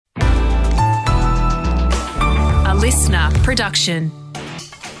listener production.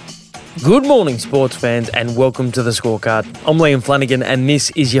 Good morning, sports fans, and welcome to The Scorecard. I'm Liam Flanagan, and this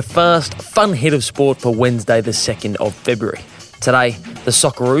is your first fun hit of sport for Wednesday, the 2nd of February. Today, the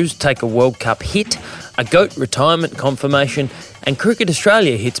Socceroos take a World Cup hit, a GOAT retirement confirmation, and Cricket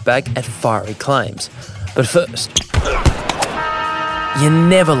Australia hits back at fiery claims. But first, you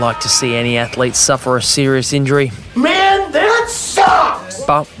never like to see any athlete suffer a serious injury. Man, that sucks!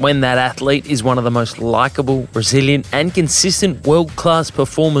 But when that athlete is one of the most likeable, resilient and consistent world-class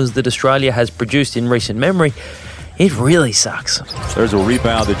performers that Australia has produced in recent memory, it really sucks. There's a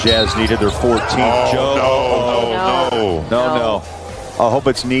rebound the Jazz needed, their 14th. Joe. No. I hope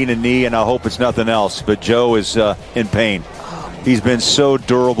it's knee to knee, and I hope it's nothing else. But Joe is in pain. He's been so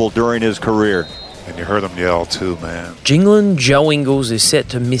durable during his career. And you heard him yell too, man. Jingling Joe is set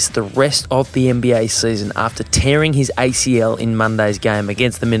to miss the rest of the NBA season after tearing his ACL in Monday's game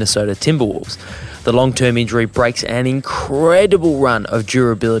against the Minnesota Timberwolves. The long-term injury breaks an incredible run of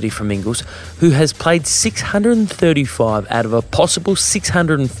durability from Ingles, who has played 635 out of a possible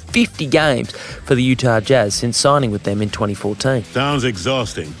 650 games for the Utah Jazz since signing with them in 2014. Sounds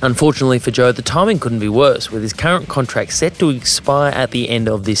exhausting. Unfortunately for Joe, the timing couldn't be worse, with his current contract set to expire at the end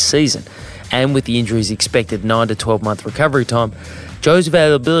of this season. And with the injury's expected 9 to 12-month recovery time, Joe's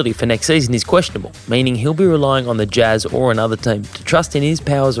availability for next season is questionable, meaning he'll be relying on the Jazz or another team to trust in his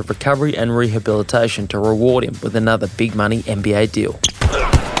powers of recovery and rehabilitation to reward him with another big-money NBA deal.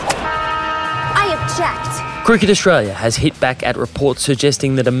 I object. Cricket Australia has hit back at reports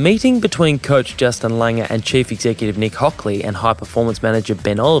suggesting that a meeting between coach Justin Langer and Chief Executive Nick Hockley and High Performance Manager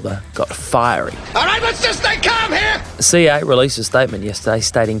Ben Oliver got fiery. All right, let's just stay calm here! CA released a statement yesterday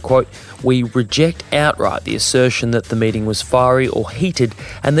stating, quote, "We reject outright the assertion that the meeting was fiery or heated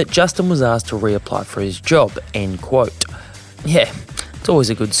and that Justin was asked to reapply for his job," end quote. Yeah, it's always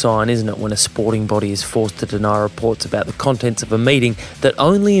a good sign, isn't it, when a sporting body is forced to deny reports about the contents of a meeting that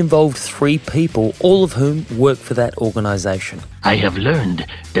only involved 3 people, all of whom work for that organisation. I have learned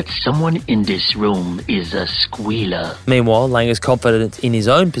that someone in this room is a squealer. Meanwhile, Langer's confidence in his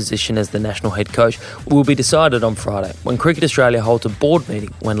own position as the national head coach will be decided on Friday, when Cricket Australia holds a board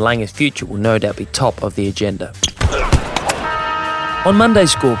meeting when Langer's future will no doubt be top of the agenda. On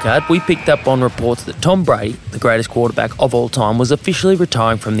Monday's Scorecard, we picked up on reports that Tom Brady, the greatest quarterback of all time, was officially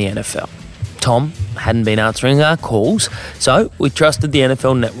retiring from the NFL. Tom hadn't been answering our calls, so we trusted the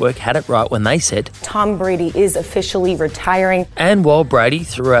NFL Network had it right when they said Tom Brady is officially retiring. And while Brady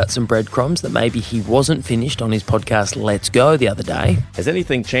threw out some breadcrumbs that maybe he wasn't finished on his podcast Let's Go the other day. Has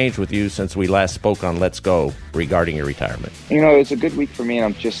anything changed with you since we last spoke on Let's Go regarding your retirement? You know, it's a good week for me, and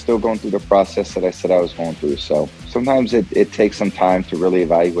I'm just still going through the process that I said I was going through. So sometimes it takes some time to really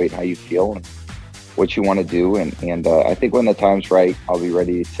evaluate how you feel and what you want to do. And I think when the time's right, I'll be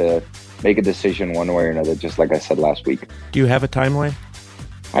ready to make a decision one way or another, just like I said last week. Do you have a timeline?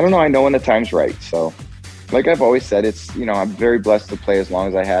 I don't know. I know when the time's right. So like I've always said, it's, you know, I'm very blessed to play as long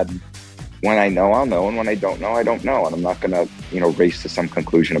as I had. When I know, I'll know. And when I don't know, I don't know. And I'm not going to, race to some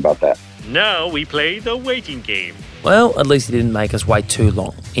conclusion about that. Now we play the waiting game. Well, at least he didn't make us wait too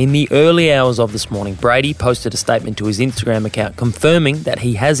long. In the early hours of this morning, Brady posted a statement to his Instagram account confirming that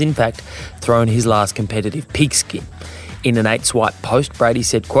he has in fact thrown his last competitive pigskin. In an 8-swipe post, Brady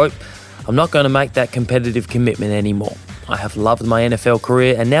said, quote, "I'm not going to make that competitive commitment anymore. I have loved my NFL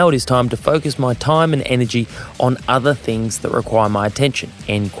career and now it is time to focus my time and energy on other things that require my attention,"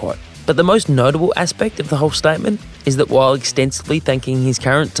 end quote. But the most notable aspect of the whole statement is that while extensively thanking his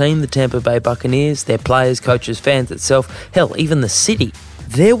current team, the Tampa Bay Buccaneers, their players, coaches, fans itself, hell, even the city,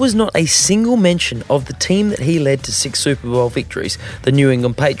 there was not a single mention of the team that he led to 6 Super Bowl victories, the New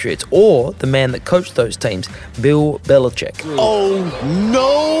England Patriots, or the man that coached those teams, Bill Belichick. Oh,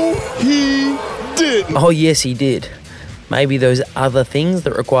 no, he didn't. Oh, yes, he did. Maybe those other things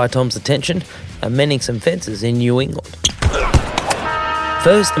that require Tom's attention are mending some fences in New England.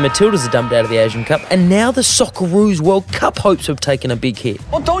 First, the Matildas are dumped out of the Asian Cup, and now the Socceroos World Cup hopes have taken a big hit.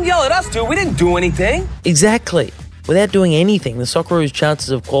 Well, don't yell at us, dude. We didn't do anything. Exactly. Without doing anything, the Socceroos' chances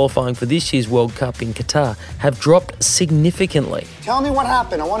of qualifying for this year's World Cup in Qatar have dropped significantly. Tell me what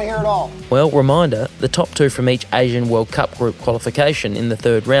happened. I want to hear it all. Well, reminder, the top 2 from each Asian World Cup group qualification in the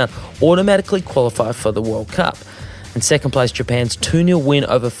 3rd round automatically qualify for the World Cup. And second place Japan's 2-0 win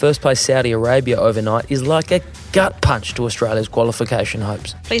over first place Saudi Arabia overnight is like a gut punch to Australia's qualification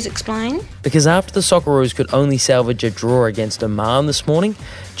hopes. Please explain. Because after the Socceroos could only salvage a draw against Oman this morning,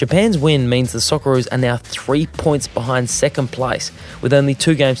 Japan's win means the Socceroos are now 3 points behind second place with only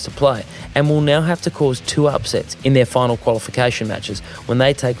 2 games to play and will now have to cause 2 upsets in their final qualification matches when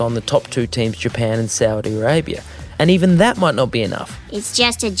they take on the top 2 teams, Japan and Saudi Arabia. And even that might not be enough. It's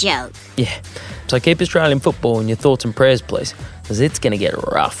just a joke. Yeah. So keep Australian football in your thoughts and prayers, please, because it's going to get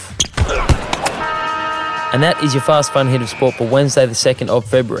rough. And that is your Fast Fun Hit of Sport for Wednesday the 2nd of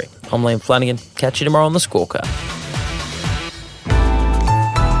February. I'm Liam Flanagan. Catch you tomorrow on the Scorecard.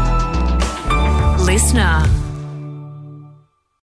 Listener.